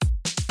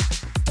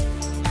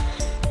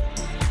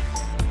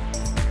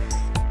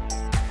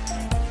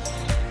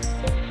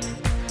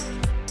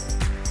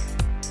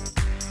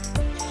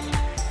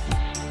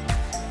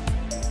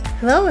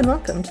Hello and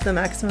welcome to the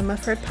Maximum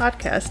Effort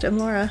Podcast. I'm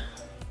Laura.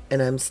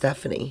 And I'm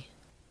Stephanie.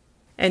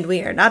 And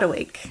we are not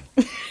awake.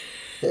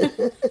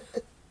 I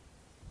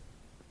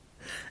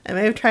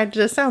may have tried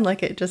to sound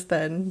like it just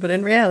then, but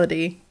in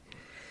reality,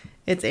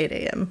 it's 8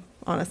 a.m.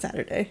 on a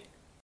Saturday.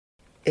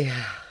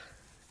 Yeah,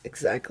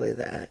 exactly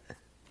that.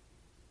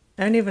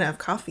 I don't even have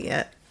coffee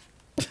yet.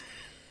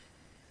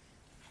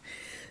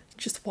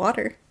 Just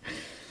water.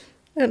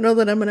 I don't know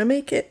that I'm going to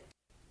make it.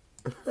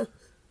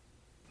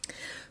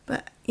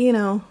 But, you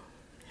know,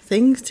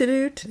 things to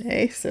do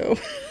today, so...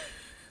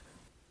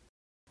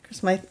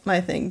 Because my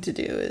thing to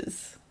do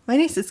is... My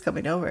niece is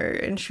coming over,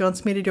 and she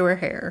wants me to do her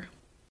hair.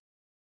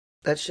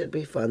 That should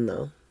be fun,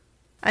 though.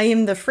 I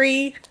am the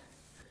free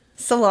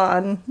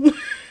salon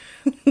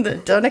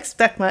that don't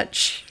expect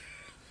much.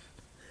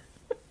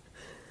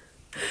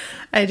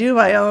 I do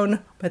my own,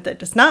 but that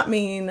does not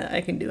mean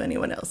I can do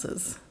anyone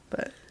else's.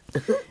 But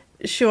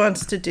she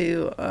wants to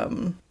do,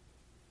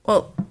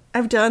 well,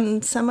 I've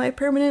done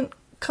semi-permanent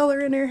color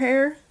in her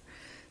hair.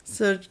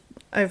 So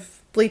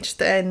I've bleached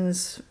the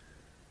ends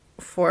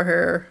for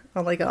her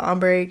on like an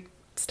ombre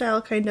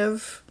style kind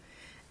of.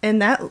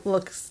 And that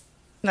looks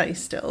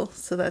nice still,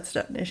 so that's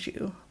not an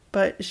issue.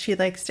 But she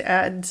likes to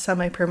add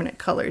semi-permanent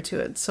color to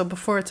it. So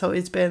before it's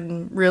always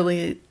been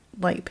really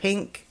light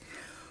pink,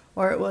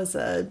 or it was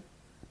a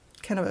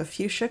kind of a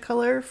fuchsia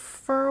color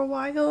for a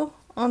while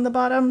on the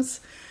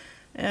bottoms.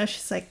 And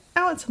she's like,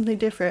 I want something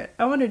different.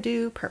 I want to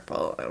do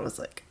purple. I was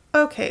like,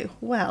 okay,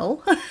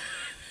 well,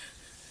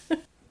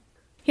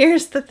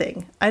 here's the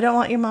thing. I don't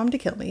want your mom to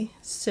kill me,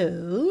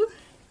 so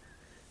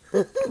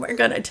we're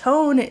going to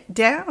tone it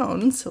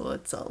down so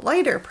it's a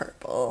lighter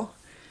purple.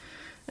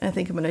 And I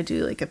think I'm going to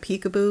do like a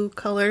peekaboo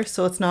color,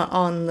 so it's not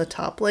on the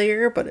top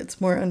layer, but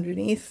it's more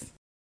underneath.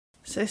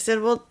 So I said,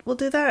 we'll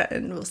do that,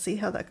 and we'll see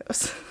how that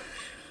goes.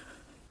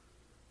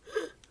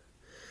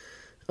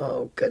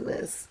 Oh,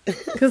 goodness.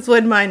 Because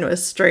when mine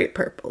was straight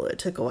purple, it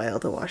took a while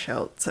to wash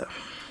out, so...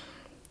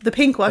 The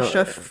pink washed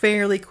off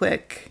fairly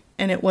quick,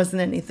 and it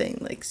wasn't anything,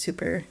 like,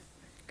 super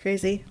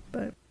crazy,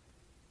 but...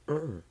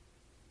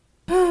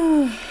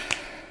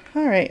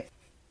 Alright.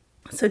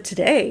 So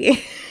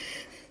today...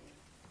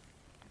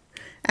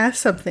 as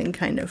something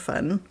kind of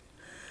fun,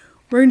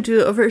 we're going to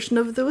do a version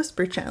of the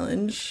Whisper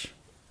Challenge,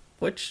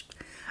 which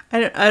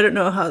I don't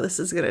know how this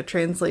is going to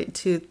translate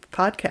to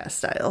podcast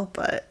style,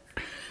 but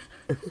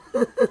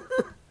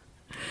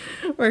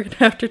we're going to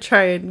have to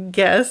try and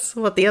guess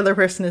what the other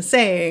person is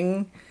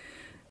saying.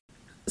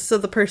 So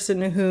the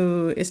person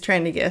who is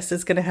trying to guess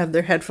is going to have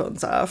their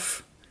headphones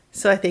off.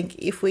 So I think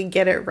if we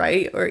get it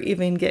right or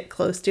even get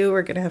close to,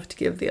 we're going to have to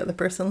give the other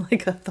person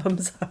like a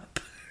thumbs up.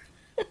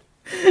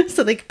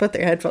 So they can put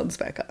their headphones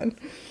back on.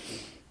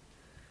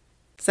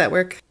 Does that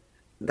work?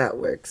 That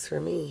works for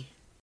me.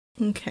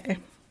 Okay.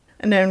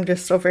 And I'm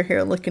just over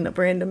here looking up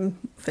random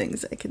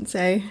things I can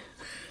say.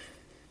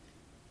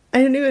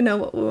 I don't even know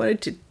what we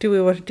want to do. Do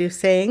we want to do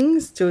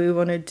sayings? Do we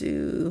want to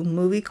do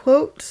movie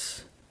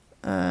quotes?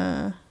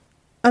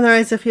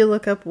 Otherwise, if you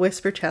look up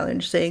Whisper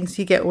Challenge sayings,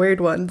 you get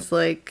weird ones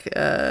like,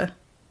 a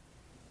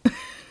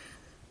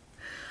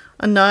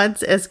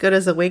nod's as good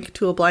as a wink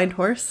to a blind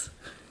horse.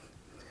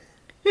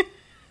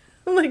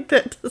 Like,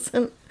 that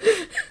doesn't...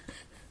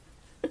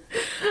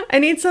 I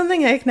need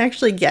something I can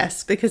actually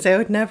guess, because I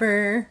would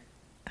never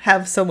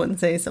have someone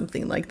say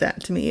something like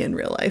that to me in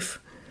real life.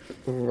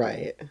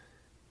 Right.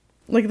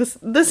 Like,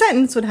 the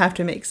sentence would have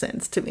to make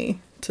sense to me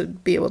to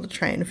be able to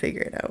try and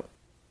figure it out.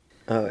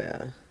 Oh,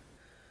 yeah.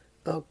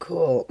 Oh,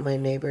 cool. My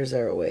neighbors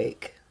are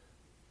awake.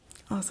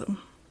 Awesome.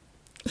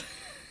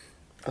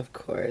 Of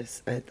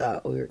course. I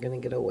thought we were going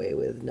to get away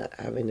with not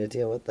having to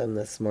deal with them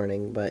this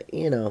morning, but,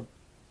 you know.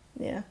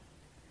 Yeah.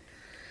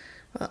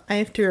 Well, I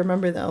have to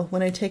remember, though,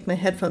 when I take my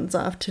headphones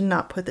off, to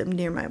not put them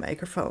near my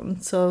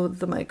microphone so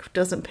the mic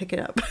doesn't pick it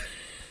up.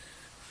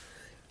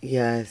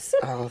 Yes.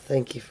 Oh,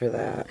 thank you for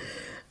that.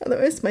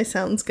 Otherwise, my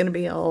sound's going to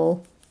be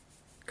all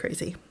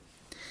crazy.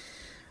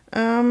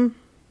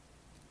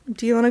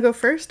 Do you want to go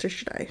first, or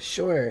should I?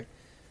 Sure.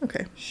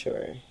 Okay.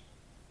 Sure.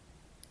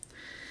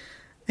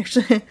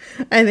 Actually,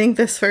 I think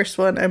this first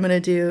one I'm going to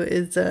do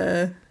is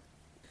a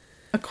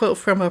quote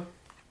from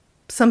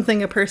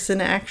something a person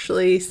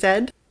actually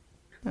said.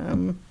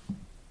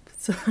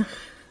 So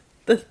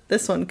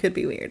this one could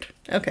be weird.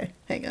 Okay,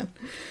 hang on.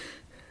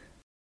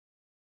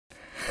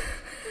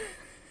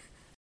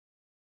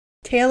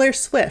 Taylor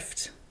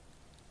Swift.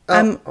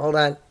 Hold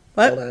on.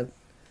 What? Hold on.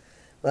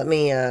 Let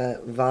me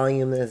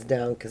volume this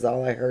down, because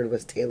all I heard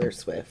was Taylor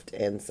Swift,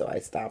 and so I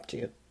stopped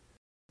you.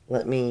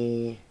 Let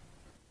me...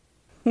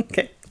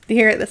 Okay, do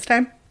you hear it this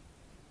time?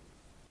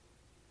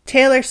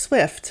 Taylor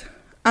Swift.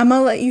 I'm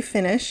gonna let you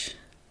finish,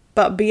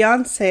 but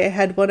Beyonce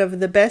had one of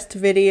the best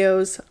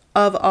videos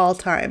of all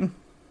time.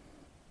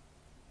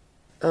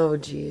 Oh,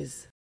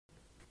 jeez.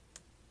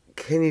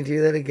 Can you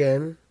do that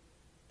again?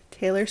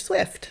 Taylor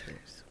Swift. Taylor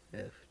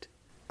Swift.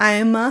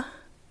 I'ma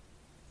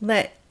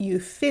let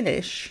you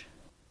finish,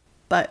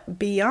 but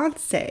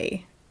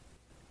Beyonce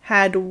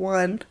had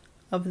one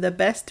of the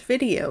best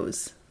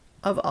videos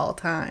of all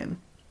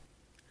time.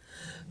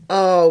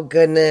 Oh,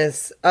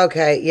 goodness.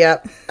 Okay,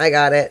 yep, I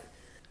got it.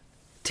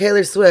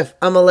 Taylor Swift,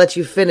 I'm gonna let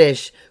you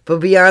finish, but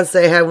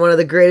Beyonce had one of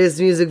the greatest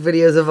music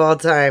videos of all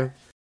time.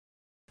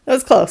 That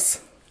was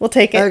close. We'll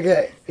take it.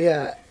 Okay,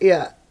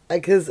 yeah.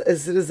 Because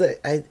as soon as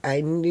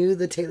I knew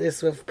the Taylor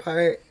Swift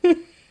part, and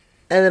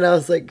then I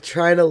was like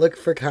trying to look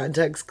for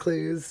context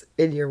clues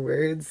in your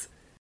words.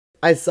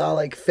 I saw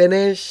like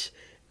finish,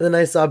 and then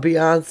I saw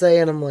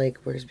Beyonce, and I'm like,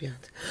 where's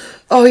Beyonce?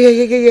 Oh,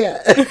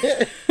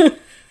 yeah.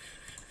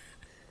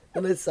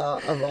 And I saw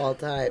of all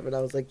time, and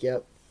I was like,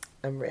 yep,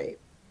 I'm right.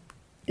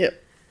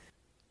 Yep.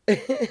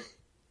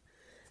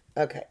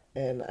 Okay,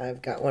 and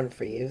I've got one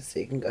for you, so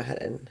you can go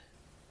ahead and...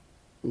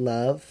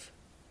 Love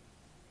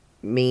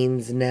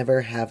means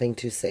never having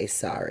to say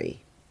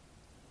sorry.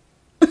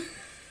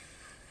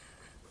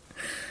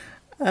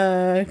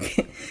 Can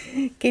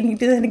you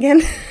do that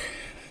again?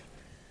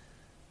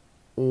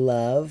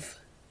 Love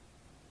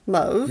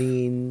Love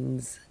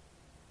means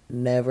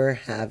never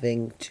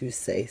having to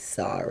say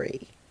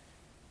sorry.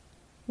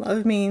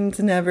 Love means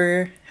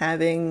never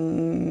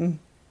having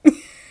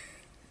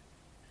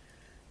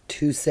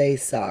To say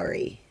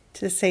sorry.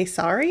 to say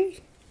sorry?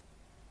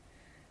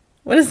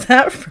 What is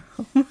that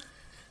from?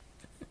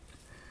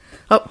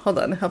 Oh, hold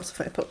on. It helps if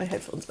I put my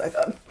headphones back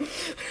on.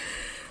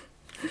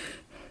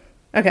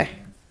 Okay.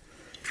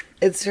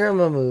 It's from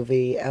a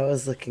movie. I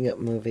was looking up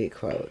movie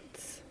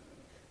quotes.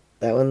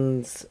 That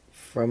one's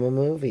from a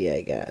movie,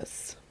 I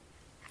guess.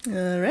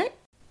 All right.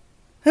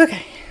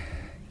 Okay.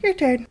 Your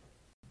turn.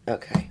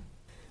 Okay.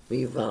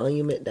 We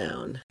volume it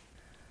down.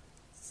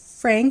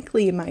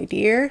 Frankly, my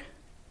dear,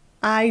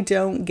 I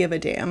don't give a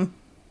damn.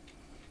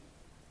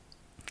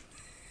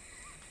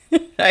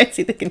 I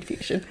see the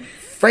confusion.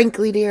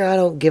 Frankly, dear, I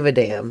don't give a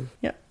damn.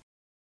 Yep.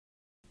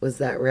 Was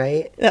that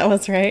right? That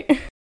was right.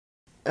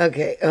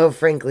 Okay. Oh,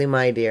 frankly,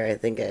 my dear, I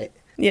think I...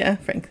 Yeah,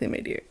 frankly, my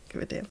dear,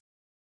 give a damn.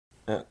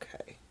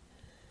 Okay.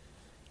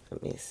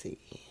 Let me see.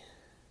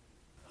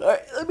 All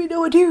right, let me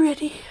know when you're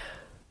ready.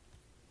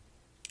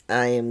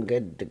 I am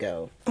good to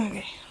go.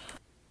 Okay.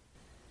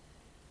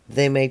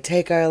 They may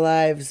take our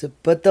lives,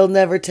 but they'll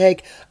never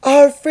take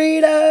our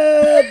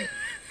freedom!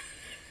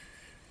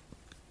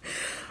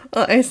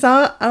 Well, I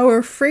saw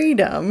Our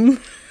Freedom.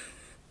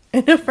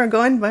 And if we're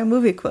going by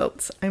movie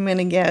quotes, I'm going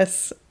to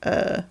guess,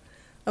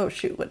 oh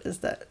shoot, what is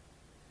that?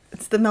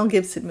 It's the Mel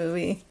Gibson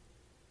movie.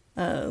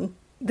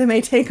 They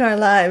may take our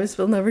lives,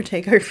 we'll never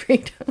take our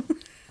freedom.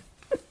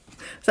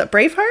 Is that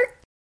Braveheart?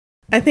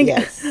 I think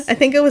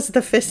it was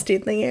the fist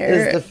in the air.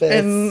 It was the fist.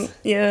 And,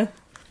 yeah.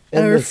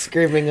 And the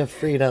screaming of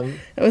freedom.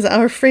 It was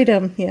Our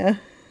Freedom, yeah.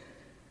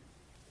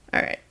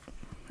 All right.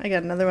 I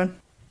got another one.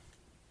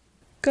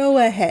 Go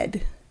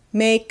ahead.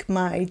 Make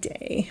my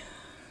day.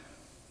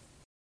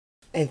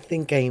 I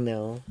think I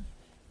know.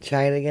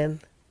 Try it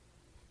again.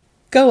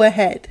 Go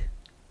ahead.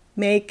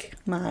 Make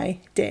my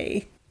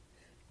day.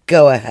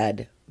 Go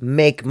ahead.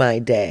 Make my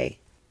day.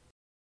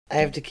 I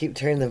have to keep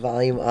turning the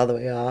volume all the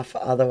way off,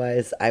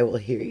 otherwise I will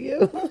hear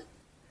you.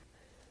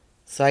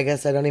 So I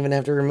guess I don't even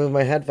have to remove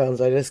my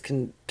headphones. I just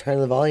can turn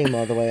the volume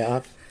all the way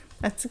off.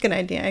 That's a good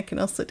idea. I can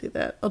also do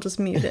that. I'll just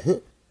mute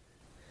it.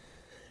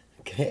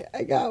 Okay,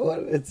 I got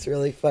one. It's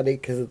really funny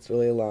because it's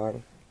really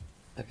long.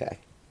 Okay.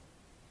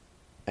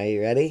 Are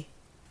you ready?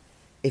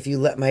 If you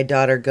let my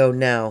daughter go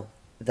now,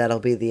 that'll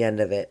be the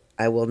end of it.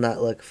 I will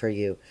not look for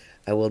you.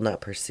 I will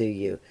not pursue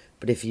you.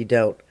 But if you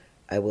don't,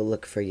 I will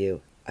look for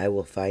you. I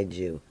will find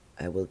you.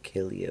 I will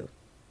kill you.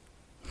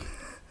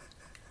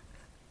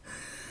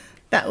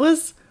 That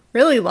was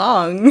really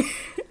long.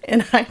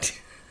 And that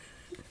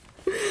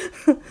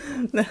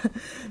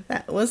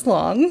was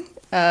long.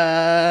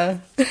 That's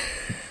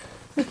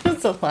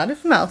a lot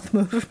of mouth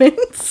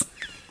movements.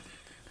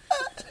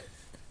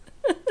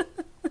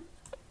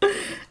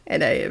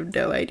 And I have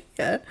no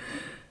idea.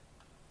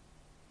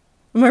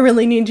 I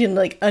really need you to,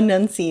 like,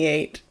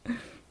 enunciate.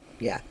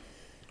 Yeah.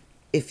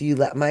 If you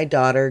let my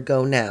daughter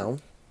go now,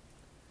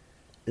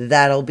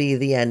 that'll be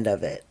the end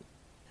of it.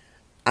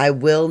 I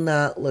will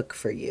not look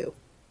for you.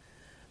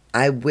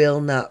 I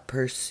will not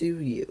pursue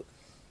you.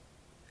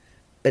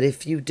 But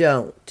if you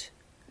don't,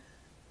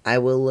 I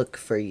will look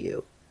for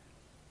you.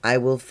 I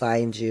will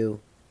find you.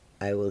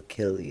 I will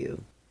kill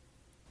you.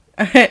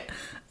 All right.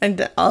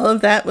 And all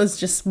of that was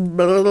just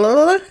blah, blah,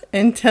 blah,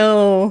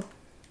 until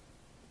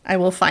I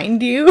will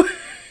find you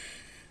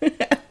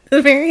at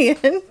the very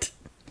end.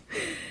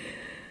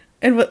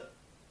 And what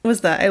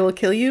was that? I will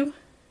kill you?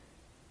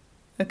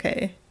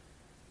 Okay.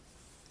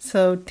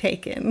 So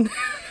Taken.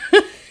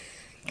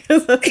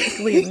 Because that's like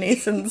Liam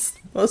Neeson's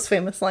most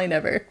famous line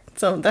ever.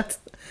 So that's...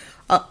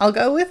 I'll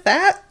go with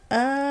that.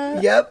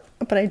 Yep.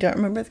 But I don't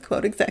remember the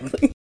quote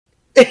exactly.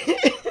 I'm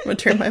going to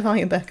turn my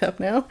volume back up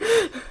now.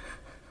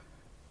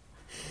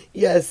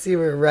 Yes, you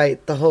were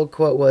right. The whole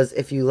quote was,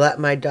 if you let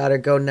my daughter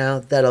go now,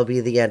 that'll be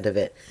the end of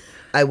it.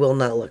 I will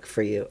not look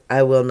for you.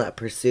 I will not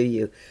pursue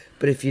you.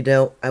 But if you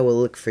don't, I will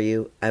look for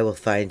you. I will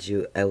find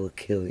you. I will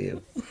kill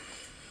you.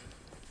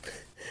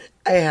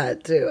 I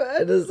had to.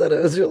 I just thought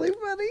it was really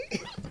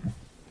funny.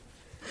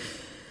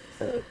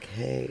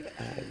 Okay,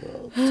 I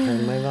will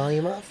turn my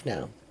volume off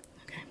now.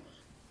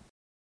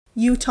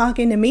 You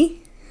talking to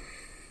me?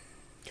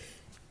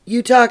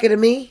 You talking to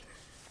me?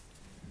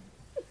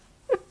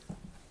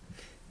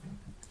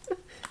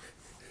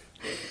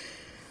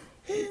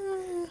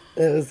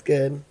 That was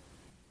good.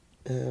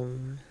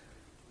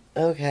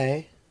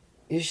 Okay.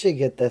 You should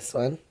get this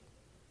one.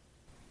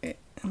 Wait,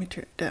 let me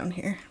turn it down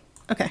here.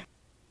 Okay.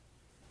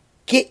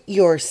 Get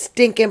your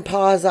stinking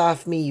paws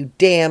off me, you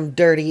damn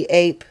dirty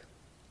ape.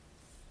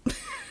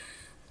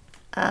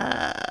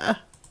 Can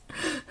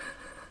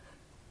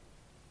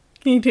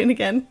you do it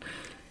again?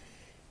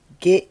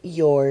 Get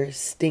your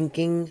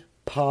stinking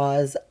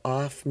paws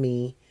off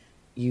me,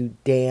 you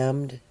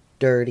damned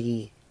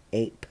dirty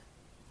ape.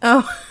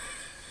 Oh.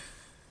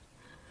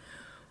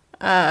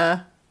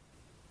 I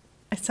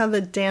saw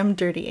the damn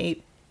dirty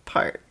ape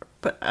part,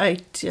 but I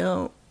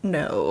don't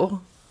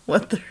know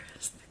what the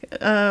rest.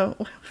 How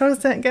does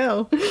that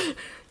go?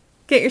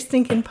 Get your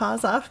stinking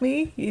paws off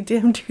me, you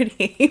damn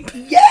dirty ape.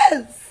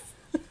 Yes!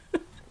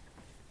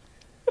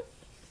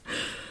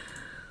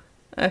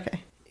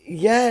 Okay.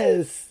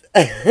 Yes!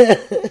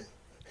 I've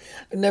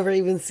never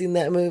even seen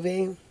that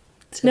movie,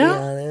 to be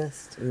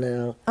honest.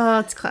 No. Oh,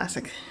 it's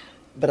classic.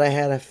 But I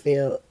had a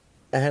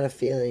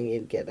feeling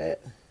you'd get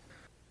it.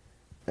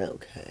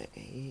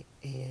 Okay,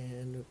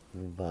 and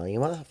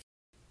volume off.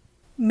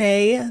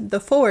 May the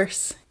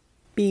force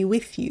be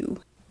with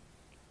you.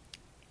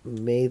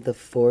 May the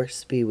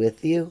force be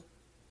with you.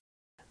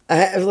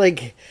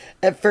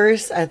 At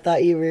first I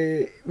thought you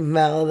were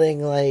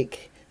mouthing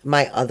like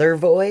my other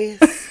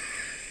voice.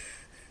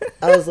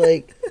 I was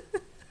like,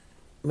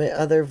 my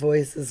other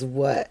voice is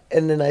what?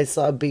 And then I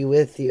saw be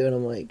with you and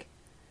I'm like,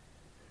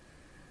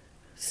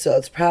 so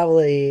it's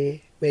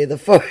probably may the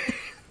force.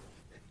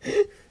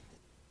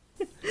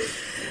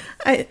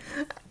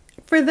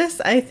 For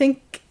this, I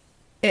think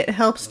it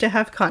helps to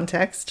have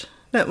context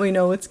that we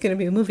know it's going to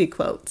be movie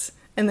quotes.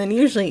 And then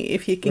usually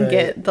if you can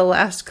get the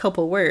last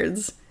couple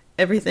words,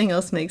 everything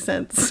else makes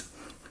sense.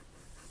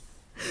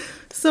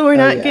 So we're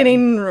not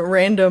getting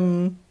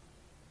random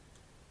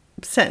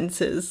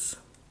sentences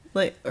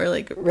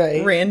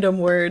random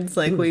words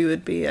like we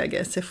would be, I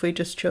guess, if we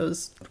just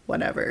chose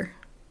whatever.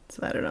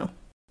 So I don't know.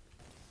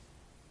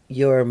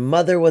 Your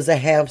mother was a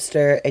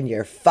hamster and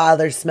your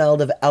father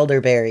smelled of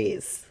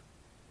elderberries.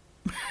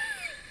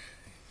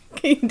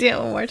 Can you do it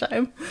one more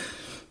time?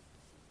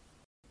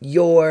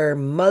 Your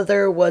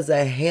mother was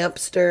a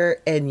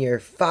hamster and your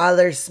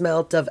father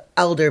smelt of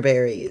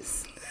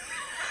elderberries.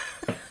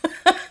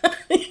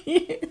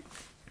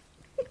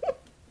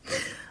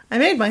 I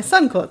made my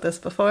son quote this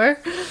before.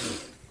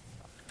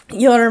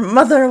 Your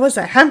mother was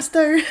a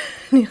hamster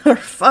and your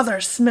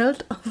father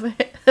smelt of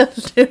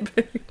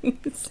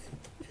elderberries.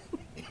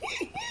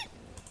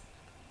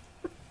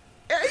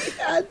 I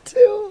had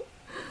to.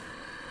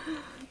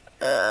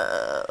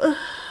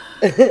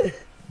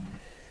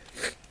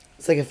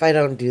 It's like if I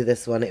don't do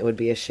this one, it would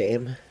be a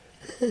shame.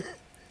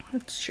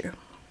 That's true.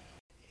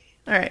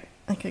 Alright,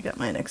 I think I got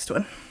my next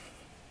one.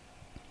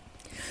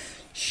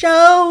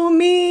 Show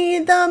me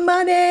the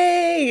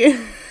money!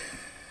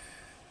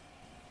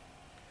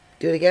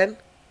 Do it again.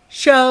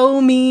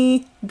 Show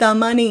me the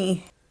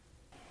money.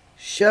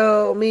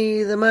 Show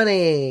me the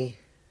money.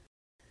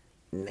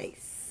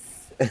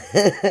 Nice.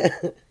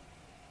 Let's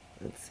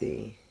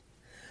see.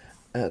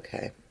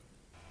 Okay.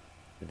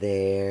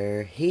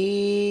 They're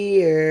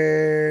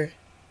here.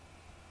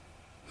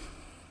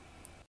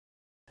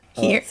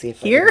 Here? Let's see if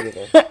Here?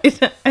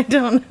 I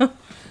don't know.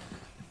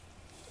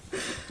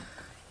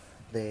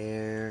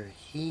 They're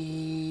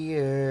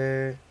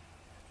here.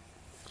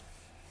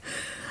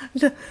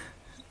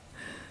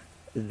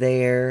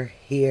 They're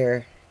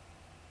here.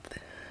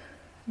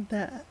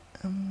 That,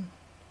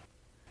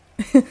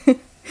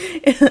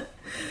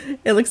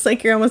 it looks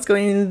like you're almost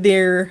going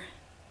there.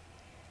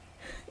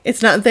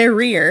 It's not their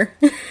rear.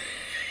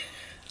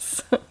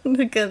 So,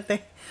 good thing.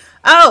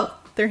 Oh,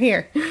 they're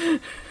here.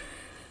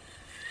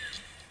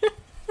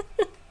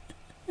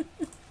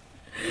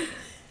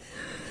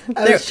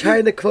 I was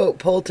trying to quote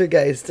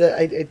Poltergeist.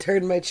 I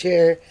turned my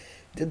chair,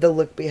 did the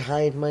look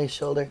behind my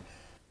shoulder.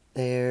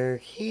 They're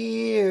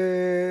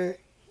here.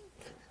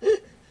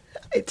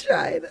 I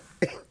tried.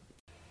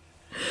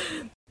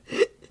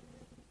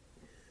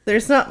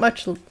 There's not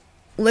much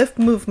lift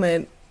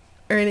movement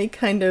or any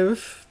kind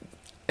of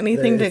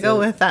anything to go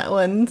with that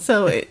one,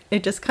 so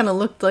it just kind of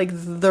looked like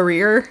the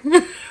rear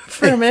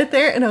for a minute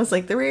there, and I was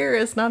like, the rear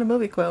is not a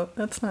movie quote.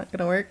 That's not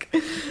gonna work.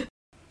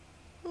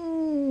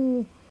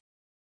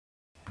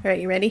 Alright,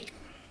 you ready?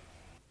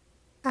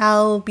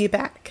 I'll be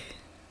back.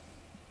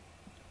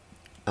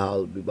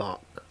 I'll be back.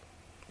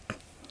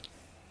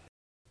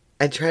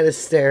 I try to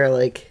stare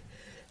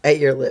at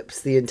your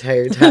lips the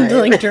entire time.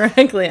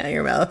 Directly at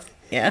your mouth.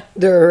 Yeah.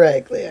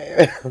 Directly at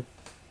your mouth.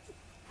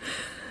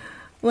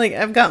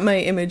 I've got my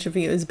image of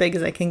you as big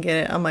as I can get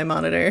it on my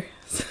monitor.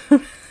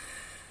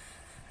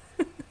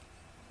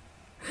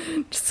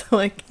 Just so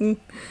I can...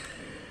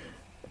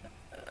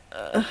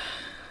 Alright,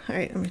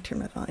 let me turn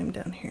my volume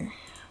down here.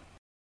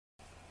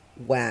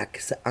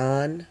 Wax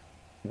on,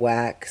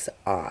 wax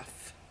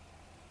off.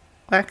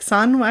 Wax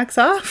on, wax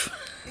off?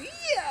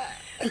 Yeah.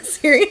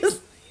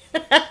 Serious?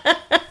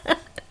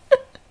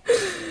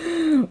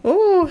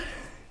 Oh.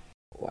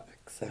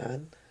 Wax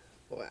on,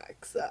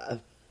 wax off.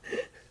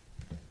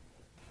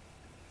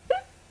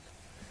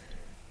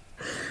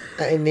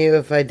 I knew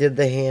if I did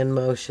the hand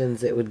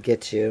motions, it would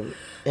get you.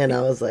 And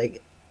I was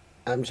like,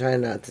 I'm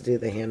trying not to do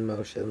the hand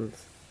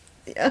motions.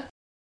 Yeah.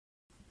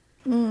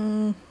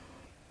 I'm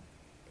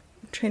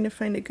trying to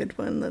find a good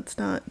one that's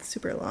not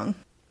super long.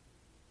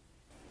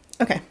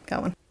 Okay,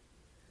 got one.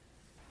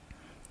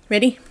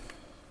 Ready?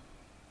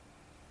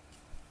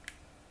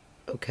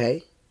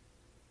 Okay.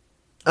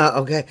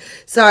 Okay.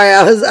 Sorry,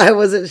 I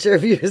wasn't sure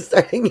if you were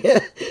starting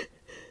yet.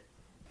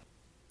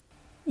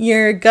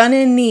 You're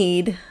gonna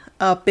need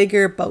a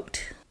bigger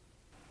boat.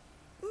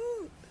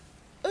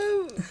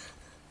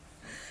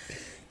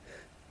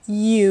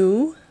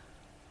 You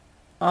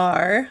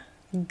are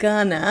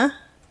gonna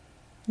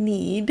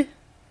need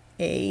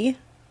a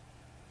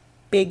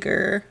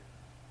bigger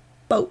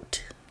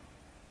boat.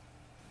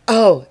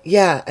 Oh,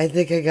 yeah, I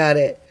think I got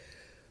it.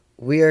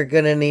 We are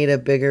gonna need a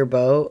bigger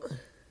boat.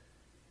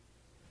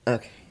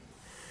 Okay.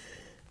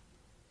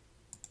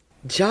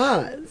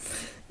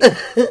 Jaws.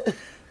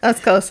 That's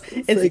close.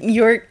 It's like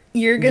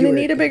you're gonna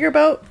need a bigger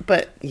boat,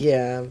 but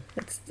yeah,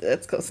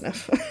 it's close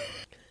enough.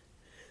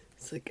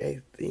 it's like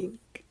I think.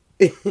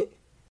 All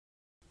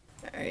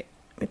right,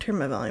 let me turn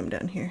my volume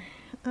down here.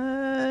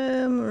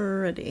 I'm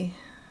ready.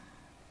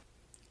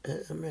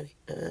 I'm ready.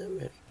 I'm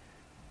ready.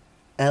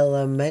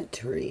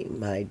 Elementary,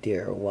 my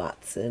dear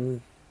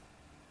Watson.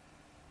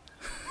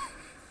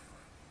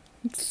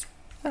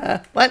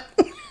 What?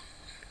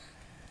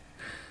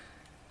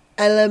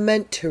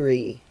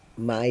 Elementary,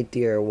 my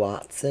dear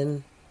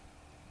Watson.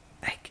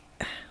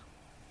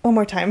 One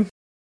more time.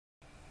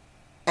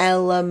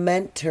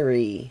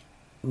 Elementary,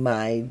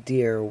 my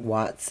dear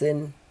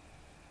Watson.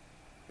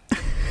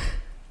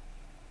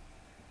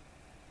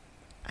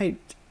 I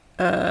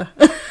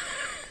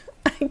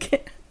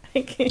can't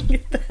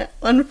get that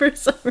one for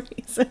some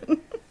reason.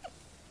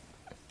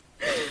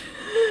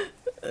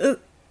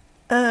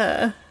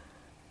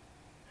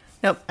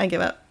 Nope, I give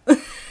up.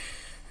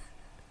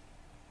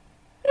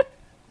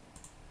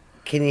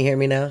 Can you hear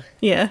me now?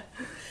 Yeah.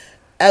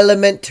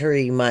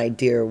 Elementary, my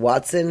dear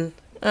Watson.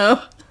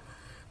 Oh.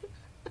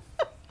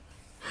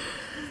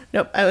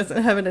 Nope, I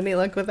wasn't having any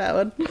luck with that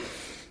one.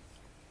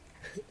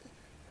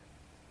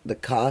 The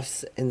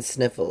coughs and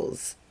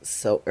sniffles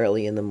so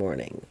early in the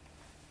morning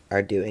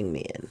are doing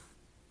me in.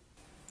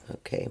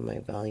 Okay, my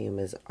volume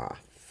is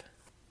off.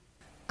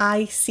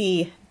 I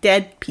see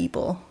dead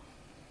people.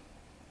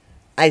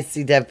 I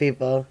see dead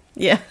people.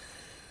 Yeah.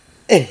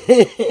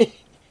 I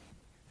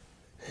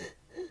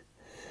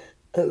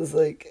was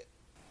like,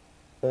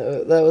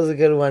 that was a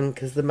good one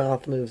because the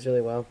mouth moves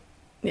really well.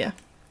 Yeah.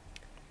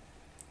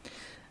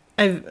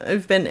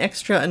 I've been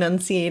extra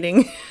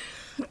enunciating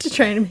to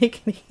try and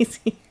make it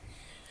easy.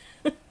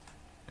 All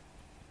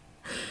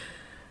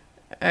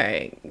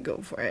right, go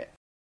for it.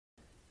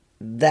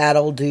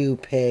 That'll do,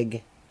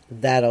 pig.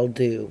 That'll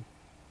do.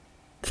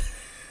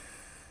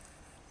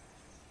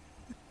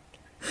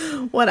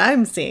 What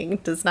I'm seeing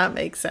does not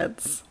make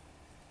sense.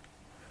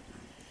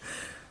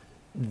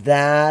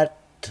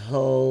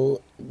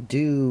 That'll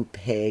do,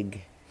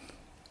 pig.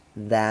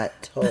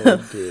 That'll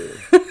do.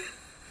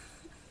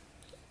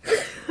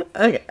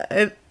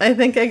 Okay, I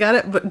think I got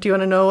it, but do you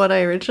want to know what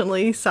I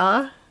originally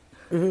saw?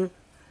 Mm-hmm.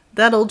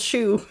 That old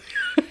shoe.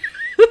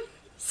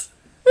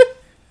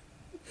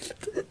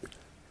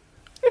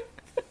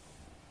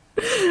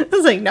 I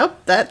was like, nope,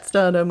 that's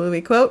not a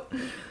movie quote.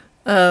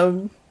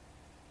 That'll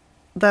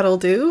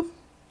do.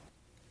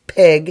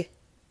 Pig.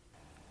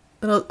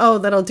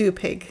 That'll do,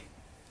 pig.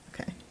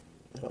 Okay.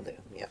 That'll do,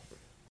 yep.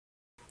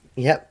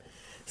 Yep.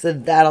 So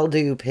that'll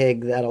do,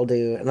 pig, that'll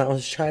do. And I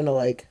was trying to,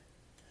 like,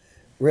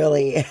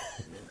 really...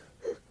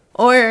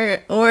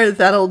 Or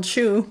that old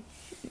shoe.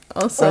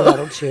 Also. Or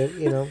that'll chew,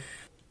 you know.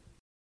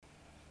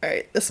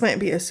 Alright, this might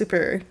be a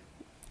super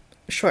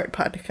short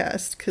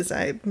podcast, because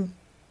I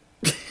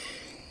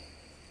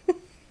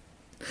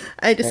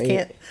just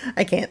can't.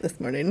 I can't this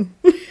morning.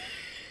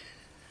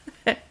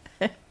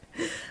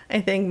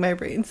 I think my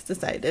brain's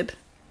decided.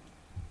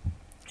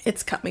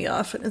 It's cut me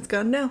off and it's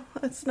gone, no,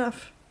 that's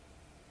enough.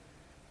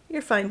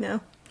 You're fine now.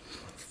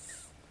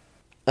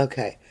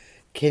 Okay.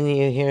 Can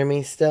you hear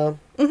me still?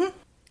 Mm-hmm.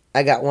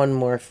 I got one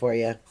more for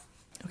you.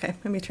 Okay,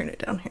 let me turn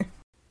it down here.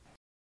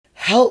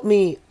 Help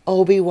me,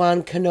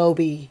 Obi-Wan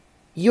Kenobi.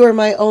 You're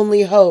my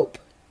only hope.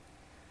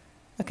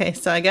 Okay,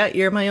 so I got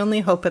 "You're My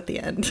Only Hope" at the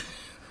end.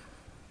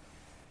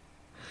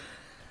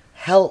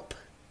 Help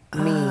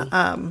me,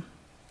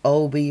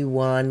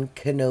 Obi-Wan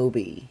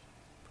Kenobi.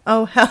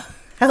 Oh,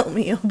 help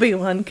me,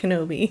 Obi-Wan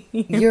Kenobi.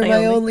 You're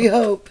my only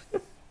hope.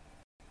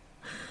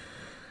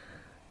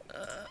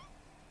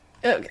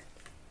 Okay.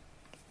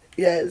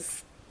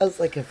 Yes. I was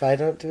like, if I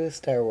don't do a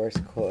Star Wars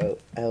quote,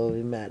 I will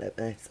be mad at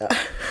myself.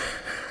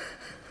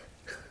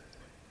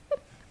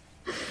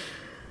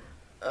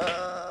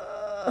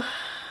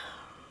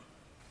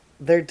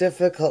 They're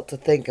difficult to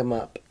think them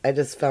up. I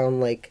just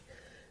found, like,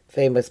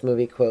 famous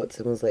movie quotes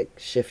and was like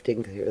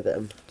shifting through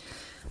them.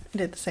 I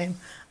did the same.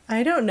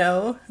 I don't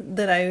know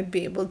that I would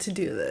be able to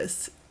do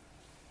this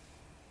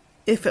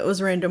if it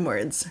was random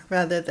words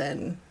rather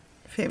than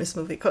famous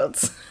movie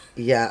quotes.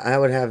 Yeah, I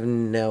would have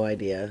no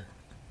idea.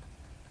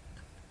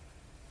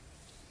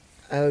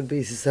 I would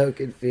be so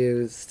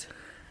confused.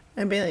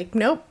 I'd be like,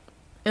 nope,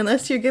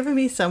 unless you're giving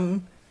me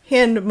some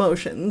hand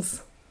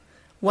motions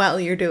while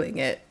you're doing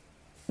it.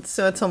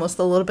 So it's almost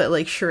a little bit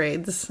like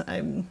charades.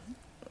 I'm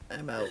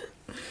out.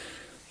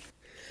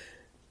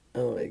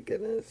 Oh my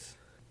goodness.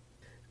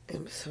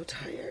 I'm so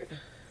tired.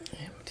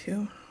 I am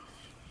too.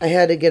 I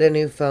had to get a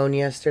new phone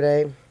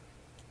yesterday.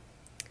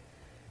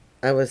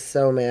 I was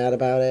so mad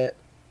about it.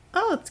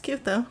 Oh, it's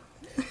cute though.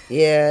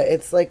 Yeah,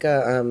 it's like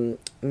a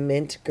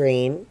mint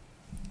green,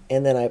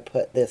 and then I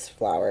put this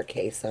flower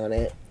case on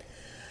it.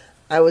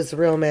 I was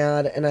real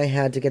mad, and I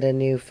had to get a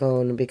new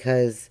phone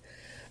because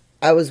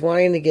I was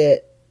wanting to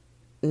get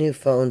new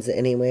phones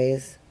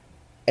anyways,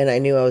 and I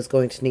knew I was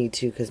going to need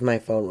to because my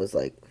phone was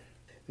like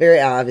very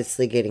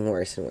obviously getting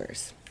worse and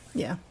worse.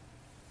 Yeah.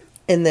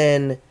 And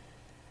then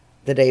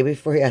the day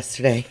before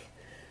yesterday,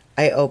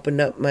 I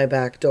opened up my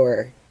back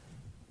door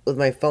with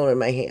my phone in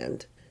my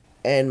hand,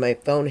 and my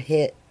phone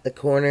hit the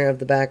corner of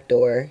the back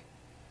door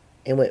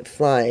and went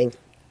flying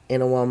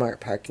in a Walmart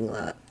parking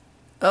lot.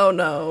 Oh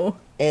no.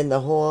 And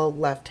the whole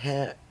left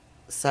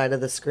side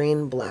of the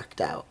screen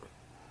blacked out.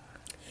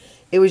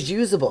 It was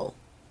usable,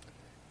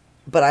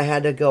 but I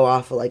had to go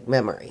off of like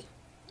memory.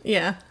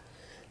 Yeah.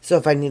 So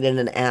if I needed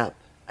an app,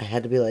 I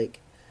had to be like,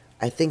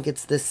 I think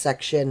it's this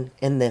section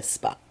in this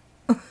spot.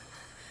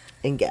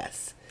 And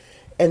guess.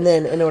 And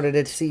then in order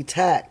to see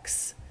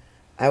text,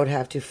 I would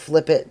have to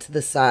flip it to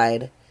the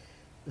side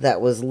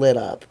that was lit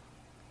up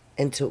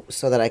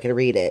so that I could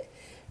read it.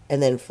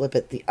 And then flip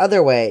it the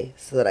other way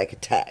so that I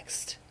could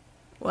text.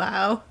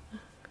 Wow.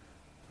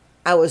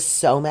 I was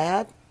so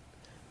mad.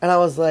 And I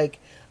was like,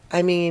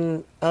 I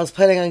mean, I was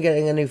planning on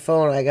getting a new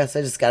phone. I guess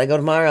I just gotta go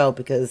tomorrow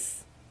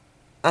because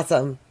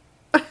awesome.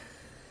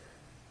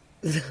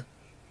 It's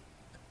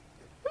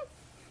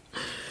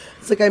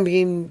like, I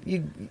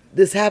mean,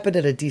 this happened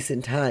at a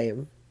decent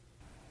time.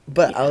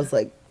 But yeah. I was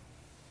like,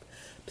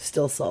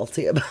 still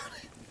salty about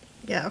it.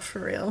 Yeah, for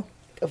real.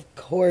 Of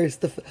course.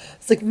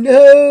 It's like,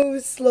 no,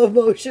 slow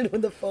motion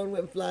when the phone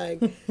went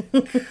flying.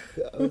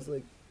 I was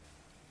like,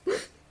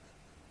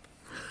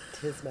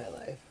 'tis my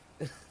life.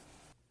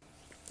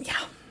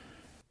 Yeah.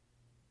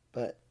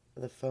 But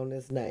the phone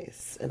is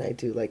nice, and I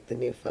do like the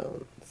new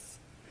phones.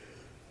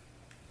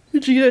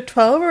 Did you get a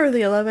 12 or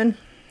the 11?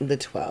 The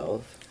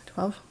 12.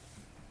 12.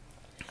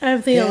 I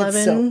have the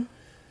 11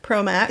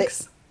 Pro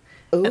Max.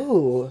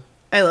 Ooh.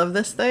 I love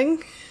this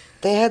thing.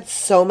 They had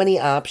so many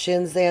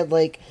options. They had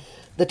like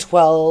the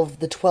 12,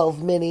 the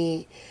 12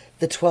 mini,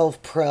 the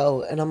 12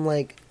 Pro, and I'm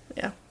like,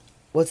 yeah.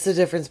 What's the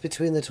difference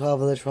between the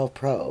 12 and the 12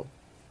 Pro?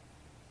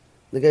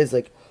 The guy's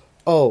like,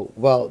 oh,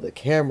 well, the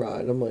camera.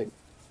 And I'm like,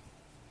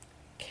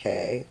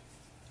 okay.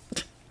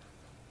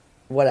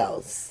 What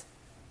else?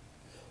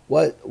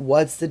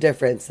 What's the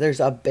difference? There's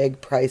a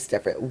big price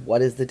difference.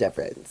 What is the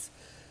difference?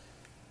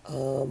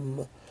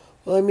 Well,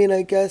 I mean,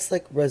 I guess,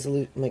 like,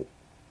 resolution, like,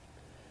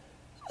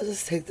 I'll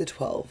just take the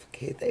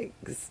 12K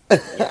things.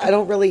 I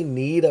don't really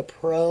need a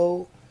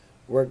Pro.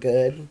 We're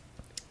good.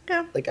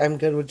 Yeah. Like, I'm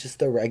good with just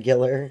the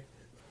regular.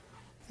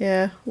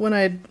 Yeah, when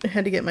I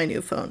had to get my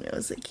new phone, I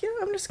was like, yeah,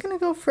 I'm just going to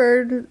go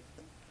for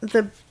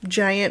the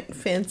giant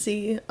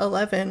fancy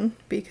 11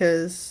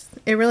 because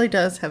it really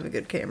does have a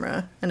good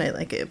camera and I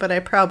like it, but I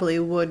probably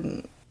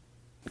wouldn't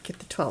get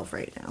the 12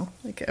 right now.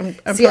 Like I'm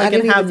See, I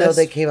didn't even know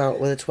they came out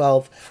with a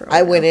 12.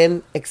 I went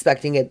in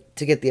expecting it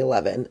to get the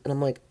 11 and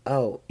I'm like,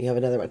 oh, you have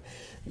another one.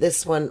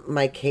 This one,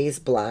 my case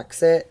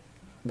blocks it,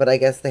 but I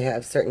guess they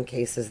have certain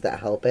cases that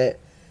help it.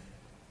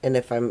 And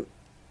if I'm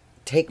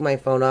take my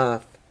phone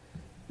off,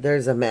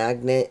 there's a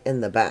magnet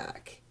in the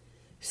back.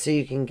 So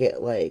you can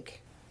get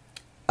like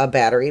a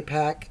battery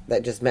pack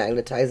that just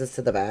magnetizes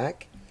to the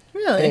back.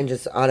 Really? And it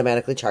just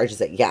automatically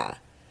charges it. Yeah.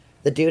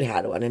 The dude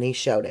had one and he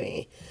showed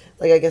me.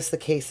 Like, I guess the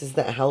cases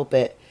that help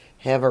it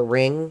have a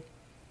ring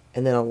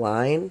and then a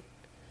line.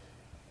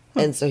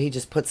 And so he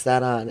just puts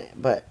that on it.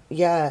 But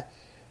yeah,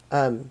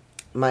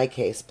 my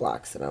case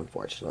blocks it,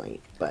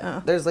 unfortunately.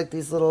 But there's like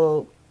these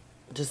little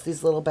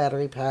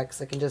battery packs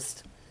that can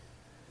just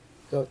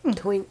go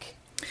twink.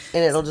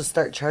 And it'll just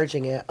start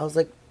charging it. I was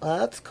like, well,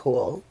 that's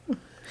cool.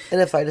 And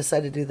if I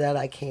decide to do that,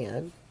 I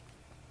can.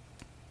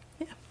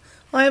 Yeah.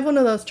 Well, I have one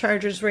of those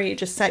chargers where you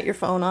just set your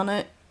phone on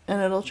it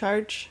and it'll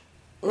charge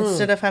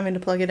instead of having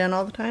to plug it in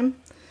all the time.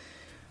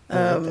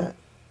 I like that.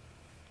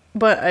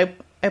 But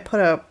I put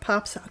a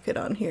pop socket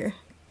on here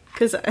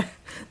because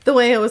the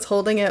way I was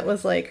holding it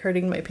was like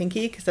hurting my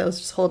pinky because I was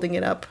just holding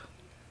it up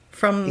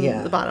from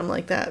the bottom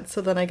like that. So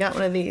then I got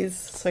one of these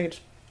so I could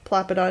just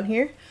plop it on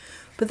here.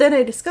 But then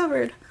I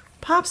discovered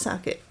pop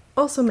socket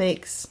also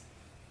makes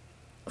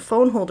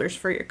phone holders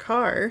for your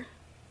car,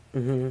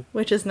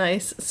 which is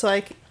nice. So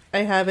I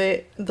have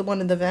it, the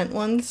one of the vent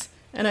ones,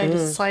 and I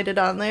just slide it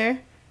on there,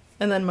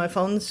 and then my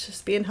phone's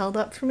just being held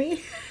up for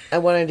me. I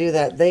want to do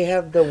that. They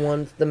have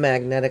the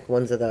magnetic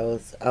ones of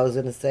those. I was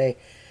going to say,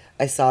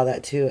 I saw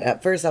that too.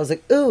 At first I was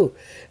like, ooh,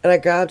 and I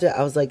grabbed it.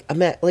 I was like,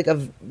 like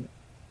a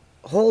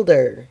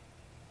holder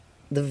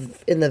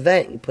in the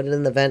vent. You put it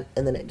in the vent,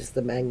 and then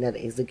the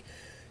magnetic. He's like,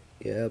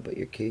 yeah, but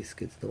your case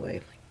gets in the way.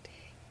 I'm like,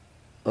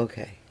 dang.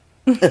 Okay.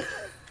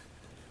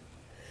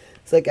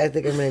 It's like, I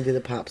think I'm going to do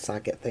the pop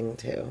socket thing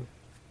too.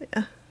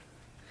 Yeah.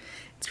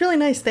 It's really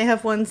nice. They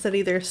have ones that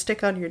either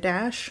stick on your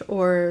dash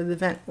or the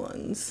vent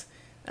ones.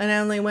 And I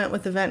only went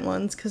with the vent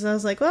ones because I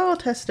was like, well, I'll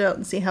test it out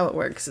and see how it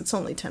works. It's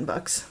only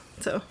 $10.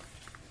 So,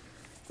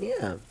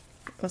 yeah.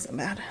 It wasn't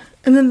bad.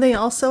 And then they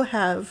also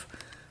have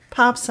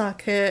pop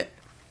socket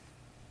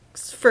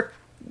for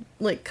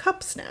like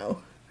cups now.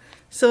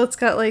 So it's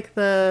got like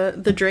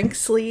the drink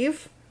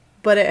sleeve,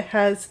 but it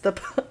has a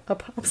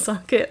pop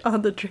socket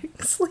on the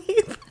drink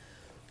sleeve.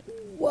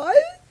 What?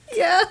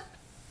 Yeah.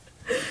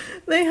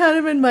 They had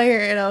him in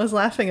Meijer, and I was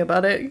laughing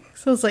about it.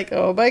 So I was like,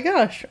 oh my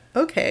gosh,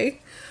 okay.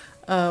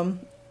 Oh,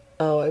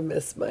 I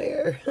miss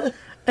Meijer. And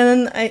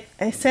then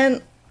I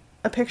sent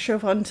a picture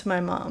of one to my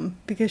mom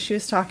because she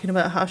was talking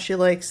about how she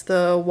likes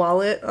the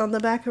wallet on the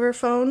back of her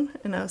phone.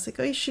 And I was like,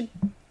 oh, you should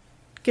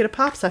get a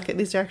pop socket.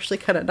 These are actually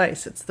kind of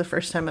nice. It's the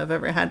first time I've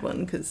ever had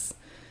one because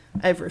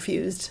I've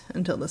refused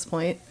until this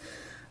point.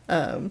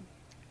 I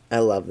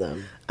love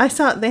them. I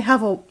saw they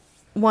have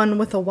one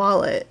with a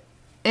wallet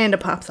and a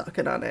pop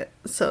socket on it.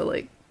 So,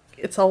 like,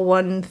 it's all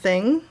one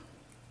thing.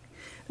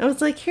 I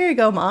was like, here you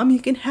go, Mom. You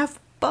can have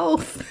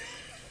both.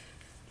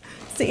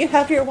 So you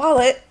have your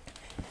wallet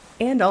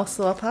and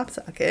also a pop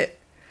socket.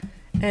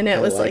 And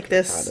it was like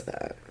this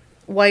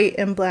white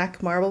and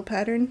black marble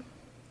pattern.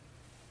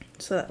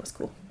 So that was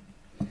cool.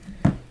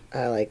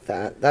 I like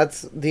that.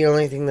 That's the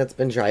only thing that's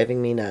been driving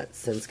me nuts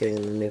since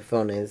getting the new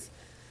phone is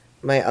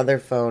my other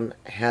phone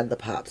had the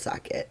pop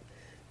socket.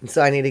 And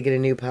so I need to get a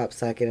new pop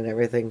socket and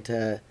everything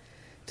to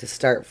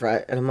start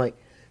front. And I'm like,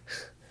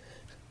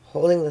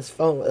 holding this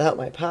phone without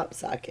my pop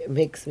socket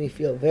makes me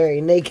feel very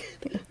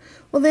naked. Yeah.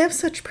 Well, they have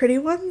such pretty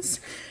ones.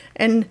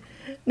 And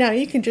now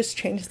you can just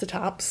change the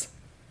tops.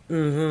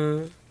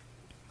 Mm-hmm.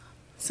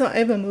 So I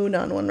have a moon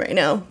on one right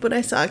now, but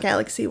I saw a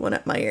Galaxy one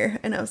at Meijer,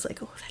 and I was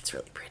like, oh, that's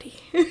really pretty.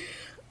 I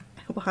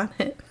want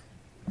it.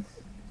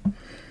 All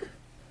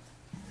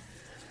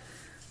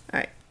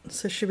right.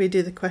 So should we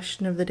do the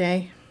question of the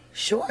day?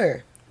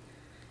 Sure.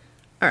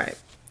 All right.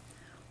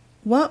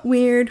 What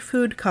weird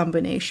food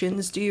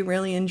combinations do you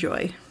really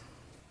enjoy?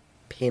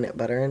 Peanut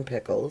butter and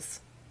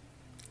pickles.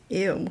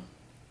 Ew.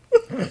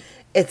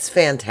 It's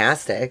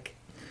fantastic.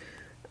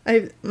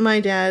 My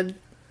dad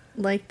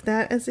liked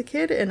that as a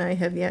kid, and I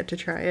have yet to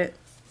try it.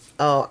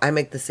 Oh, I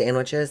make the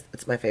sandwiches.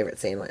 It's my favorite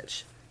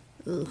sandwich.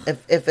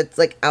 If it's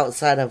like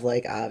outside of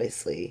like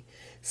obviously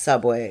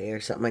Subway or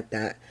something like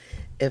that,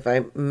 if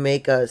I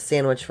make a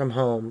sandwich from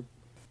home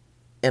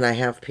and I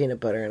have peanut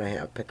butter and I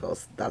have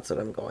pickles, that's what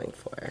I'm going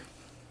for.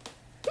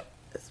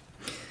 This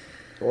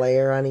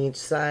layer on each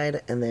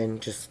side and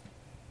then just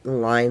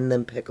line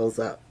them pickles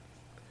up.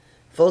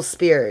 Full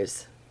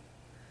spears.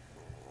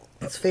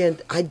 It's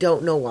I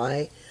don't know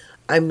why.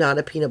 I'm not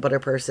a peanut butter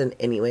person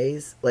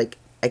anyways. Like,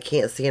 I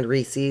can't stand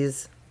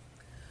Reese's.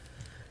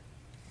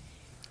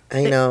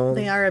 I know.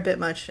 They are a bit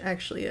much,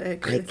 actually. I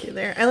agree with you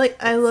there.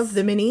 I love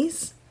the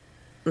minis,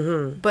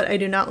 but I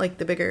do not like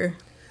the bigger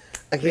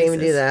I can't even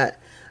do that.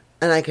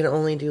 And I can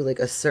only do, like,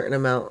 a certain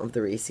amount of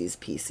the Reese's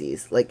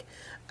Pieces. Like,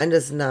 I'm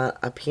just not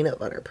a peanut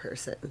butter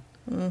person.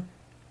 Mm.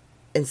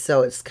 And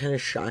so it's kind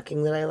of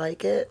shocking that I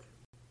like it.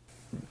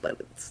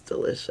 But it's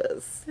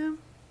delicious. Yeah.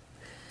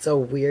 It's a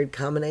weird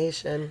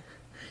combination.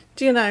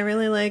 Do you know what I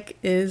really like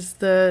is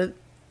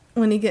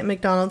when you get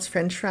McDonald's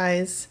French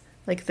fries,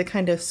 like the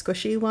kind of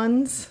squishy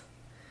ones.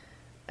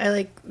 I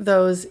like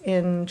those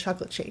in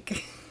chocolate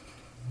shake.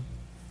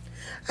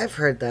 I've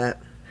heard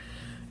that.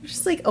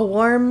 Just like a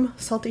warm,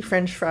 salty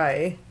French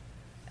fry,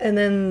 and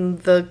then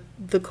the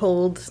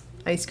cold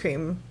ice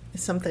cream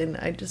is something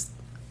I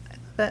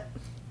love it.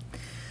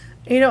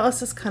 And you know,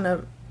 else is kind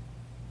of,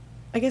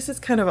 I guess it's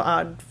kind of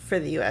odd for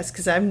the U.S.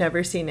 because I've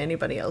never seen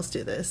anybody else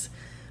do this.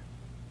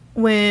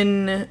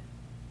 When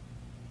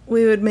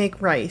we would make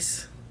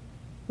rice,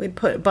 we'd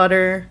put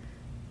butter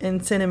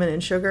and cinnamon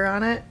and sugar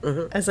on it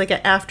as like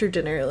an after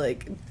dinner.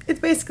 Like, it's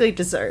basically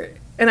dessert.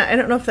 And I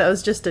don't know if that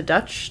was just a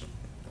Dutch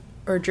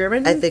or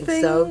German thing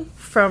so.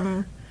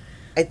 From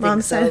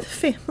mom's side of the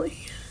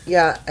family.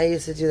 Yeah, I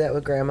used to do that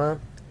with Grandma.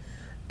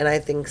 And I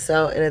think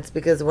so. And it's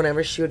because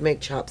whenever she would make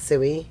chop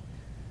suey,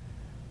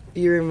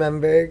 do you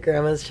remember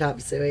Grandma's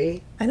chop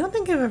suey? I don't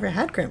think I've ever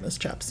had Grandma's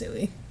chop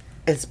suey.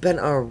 It's been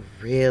a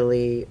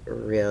really,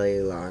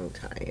 really long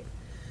time.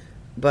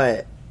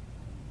 But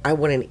I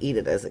wouldn't eat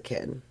it as a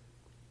kid.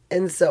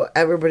 And so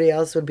everybody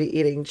else would be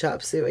eating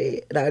chop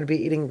suey, and I would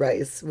be eating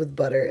rice with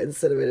butter and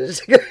cinnamon and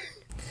sugar.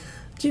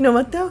 Do you know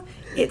what, though?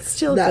 It's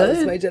still good. That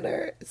was my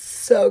dinner. It's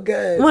so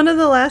good. One of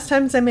the last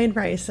times I made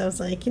rice, I was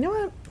like, you know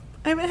what?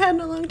 I haven't had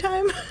in a long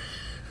time.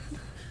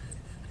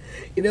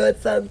 You know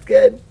what sounds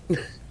good?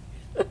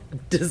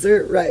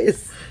 Dessert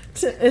rice.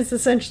 It's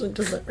essentially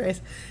just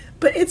rice.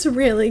 But it's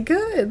really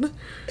good.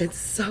 It's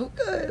so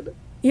good.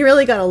 You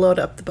really gotta load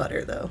up the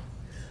butter, though.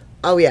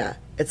 Oh, yeah.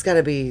 It's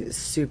gotta be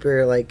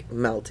super, like,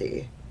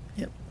 melty.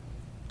 Yep.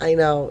 I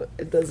know.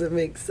 It doesn't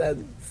make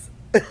sense.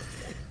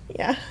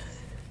 Yeah.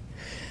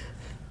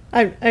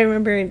 I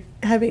remember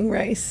having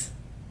rice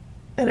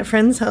at a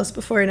friend's house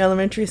before in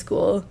elementary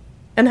school,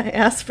 and I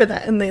asked for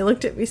that, and they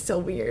looked at me so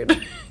weird.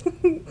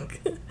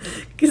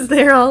 Because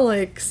they're all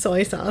like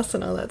soy sauce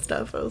and all that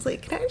stuff. I was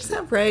like, can I just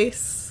have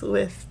rice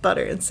with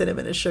butter and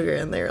cinnamon and sugar?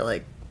 And they were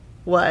like,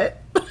 what?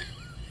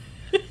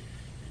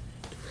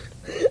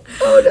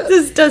 Oh, no.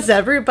 Does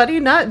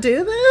everybody not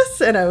do this?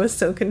 And I was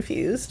so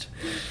confused.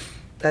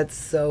 That's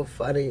so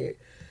funny.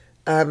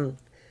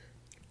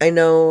 I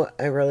know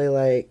I really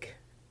like,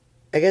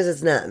 I guess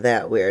it's not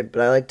that weird,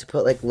 but I like to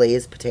put like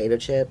Lay's potato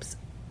chips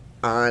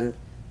on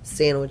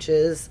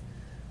sandwiches.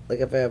 Like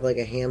if I have like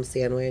a ham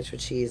sandwich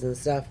with cheese and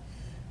stuff,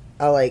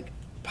 I'll like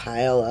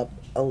pile up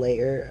a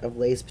layer of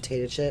Lay's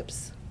potato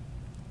chips.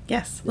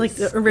 Yes, like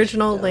the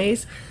original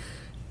Lay's.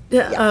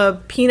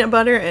 Peanut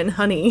butter and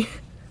honey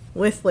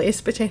with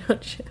Lay's potato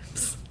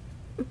chips.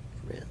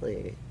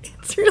 Really?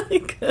 It's really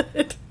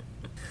good.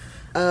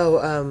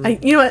 Oh,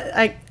 you know what?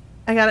 I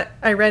got it.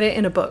 I read it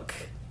in a book,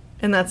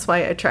 and that's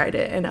why I tried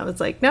it. And I was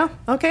like, no,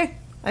 okay,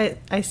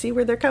 I see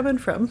where they're coming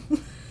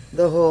from.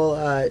 The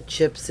whole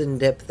chips and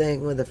dip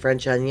thing with the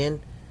French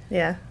onion.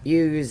 Yeah.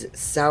 Use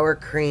sour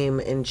cream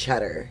and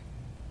cheddar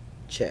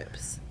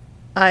chips.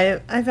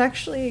 I've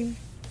actually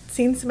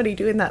seen somebody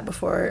doing that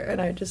before,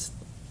 and I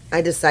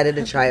decided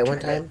to try it one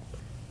time.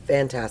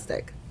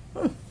 Fantastic.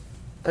 I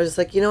was just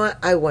like, you know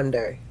what? I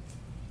wonder.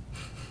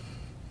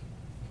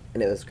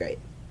 And it was great.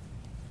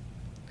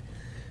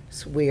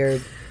 It's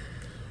weird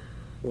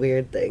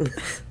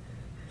things.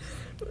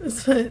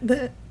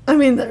 That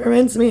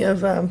reminds me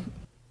of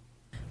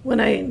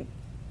when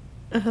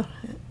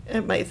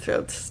my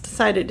throat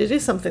decided to do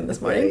something this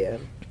morning. Yeah.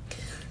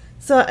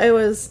 So I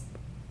was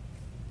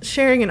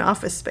sharing an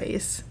office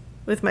space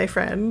with my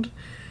friend,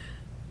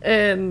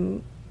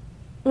 and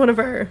one of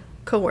our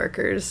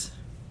coworkers,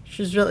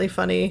 she's really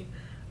funny.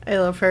 I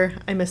love her.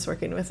 I miss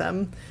working with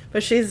them.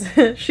 But she's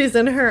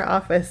in her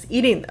office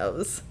eating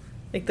those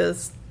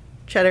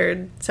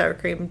cheddar sour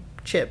cream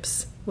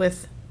chips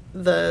with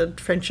the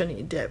French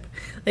onion dip,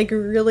 like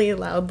really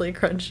loudly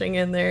crunching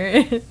in there.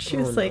 And she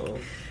was like, no.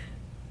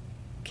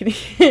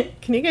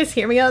 Can you guys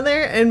hear me out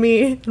there? And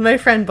me and my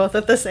friend both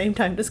at the same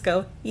time just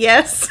go,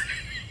 yes.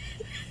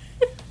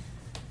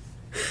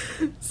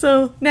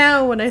 So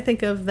now when I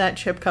think of that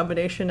chip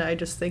combination, I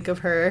just think of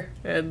her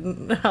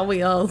and how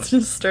we all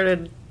just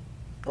started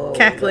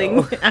cackling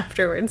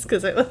afterwards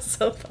because it was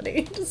so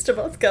funny just to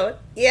both go,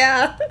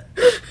 yeah,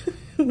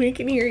 we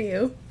can hear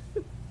you.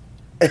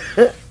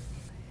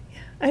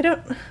 I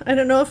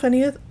don't know if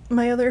any of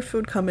my other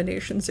food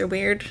combinations are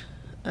weird.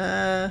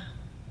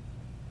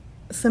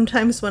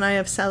 Sometimes when I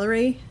have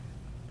celery,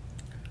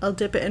 I'll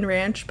dip it in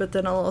ranch, but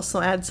then I'll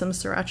also add some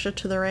sriracha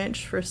to the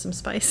ranch for some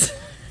spice.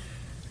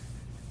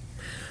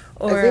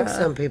 Or, I think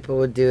some people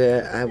would do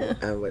it. I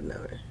would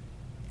never.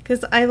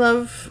 Because I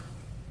love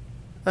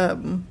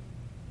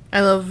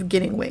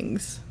getting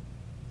wings,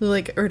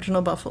 like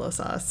original buffalo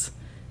sauce.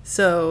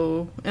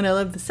 So, and I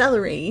love the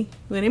celery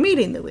when I'm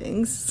eating the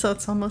wings. So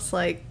it's almost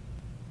like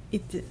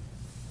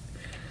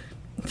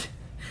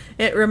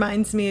it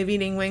reminds me of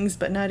eating wings,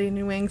 but not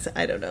eating wings.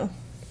 I don't know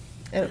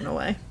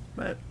why,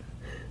 but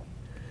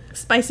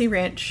spicy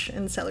ranch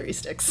and celery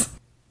sticks.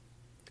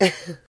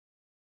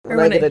 When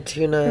I get a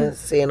tuna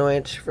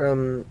sandwich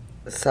from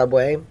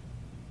Subway,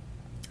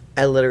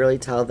 I literally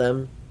tell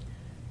them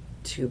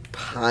to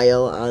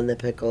pile on the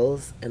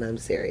pickles, and I'm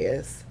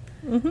serious.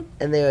 Mm-hmm.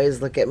 And they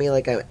always look at me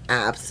like I'm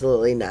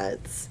absolutely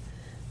nuts.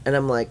 And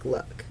I'm like,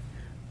 look,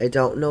 I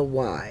don't know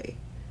why,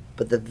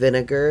 but the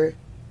vinegar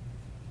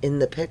in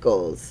the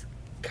pickles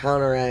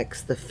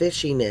counteracts the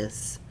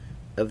fishiness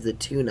of the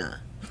tuna.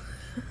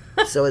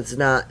 So it's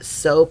not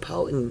so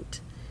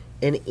potent,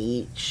 and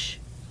each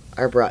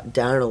are brought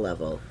down a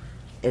level,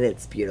 and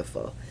it's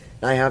beautiful.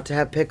 And I have to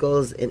have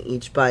pickles in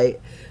each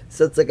bite,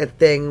 so it's like a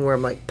thing where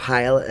I'm like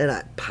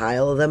I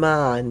pile them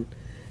on,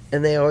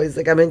 and they always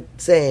think I'm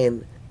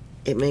insane.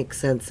 It makes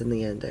sense in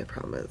the end, I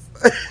promise.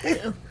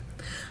 Yeah.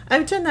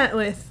 I've done that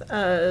with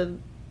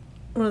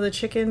one of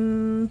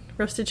the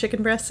roasted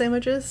chicken breast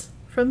sandwiches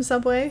from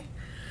Subway,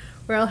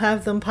 where I'll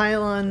have them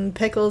pile on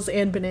pickles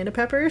and banana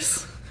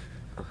peppers.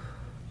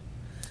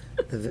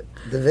 The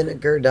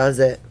vinegar does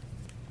it.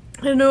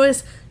 I don't know,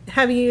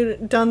 have you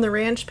done the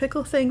ranch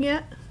pickle thing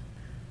yet?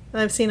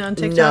 That I've seen on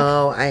TikTok.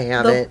 No, I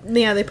haven't.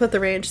 They put the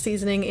ranch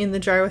seasoning in the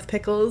jar with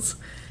pickles.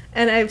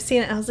 And I've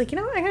seen it. I was like,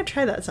 I gotta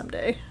try that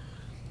someday.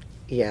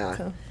 Yeah.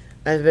 So.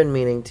 I've been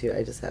meaning to.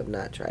 I just have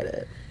not tried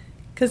it.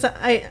 Because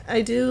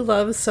I do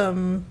love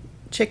some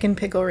chicken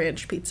pickle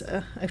ranch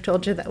pizza. I've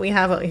told you that we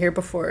have out here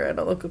before at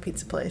a local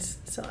pizza place.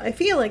 So I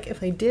feel like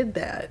if I did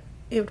that,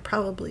 it would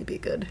probably be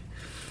good.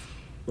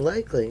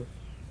 Likely.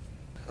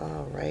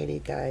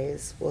 Alrighty,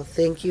 guys. Well,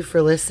 thank you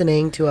for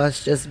listening to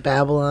us just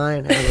babble on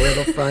and have a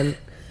little fun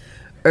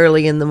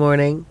early in the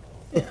morning.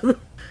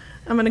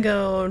 I'm gonna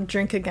go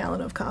drink a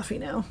gallon of coffee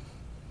now.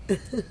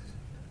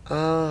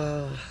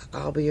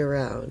 I'll be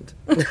around.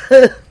 All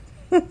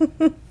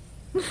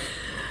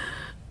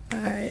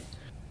right.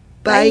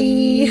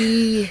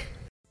 Bye.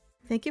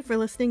 Thank you for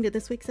listening to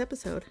this week's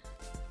episode.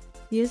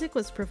 Music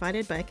was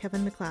provided by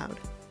Kevin MacLeod.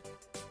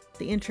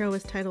 The intro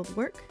was titled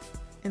Work,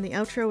 and the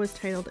outro was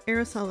titled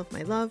Aerosol of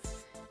My Love,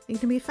 and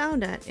can be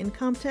found at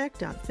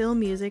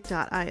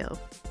incomtech.filmmusic.io.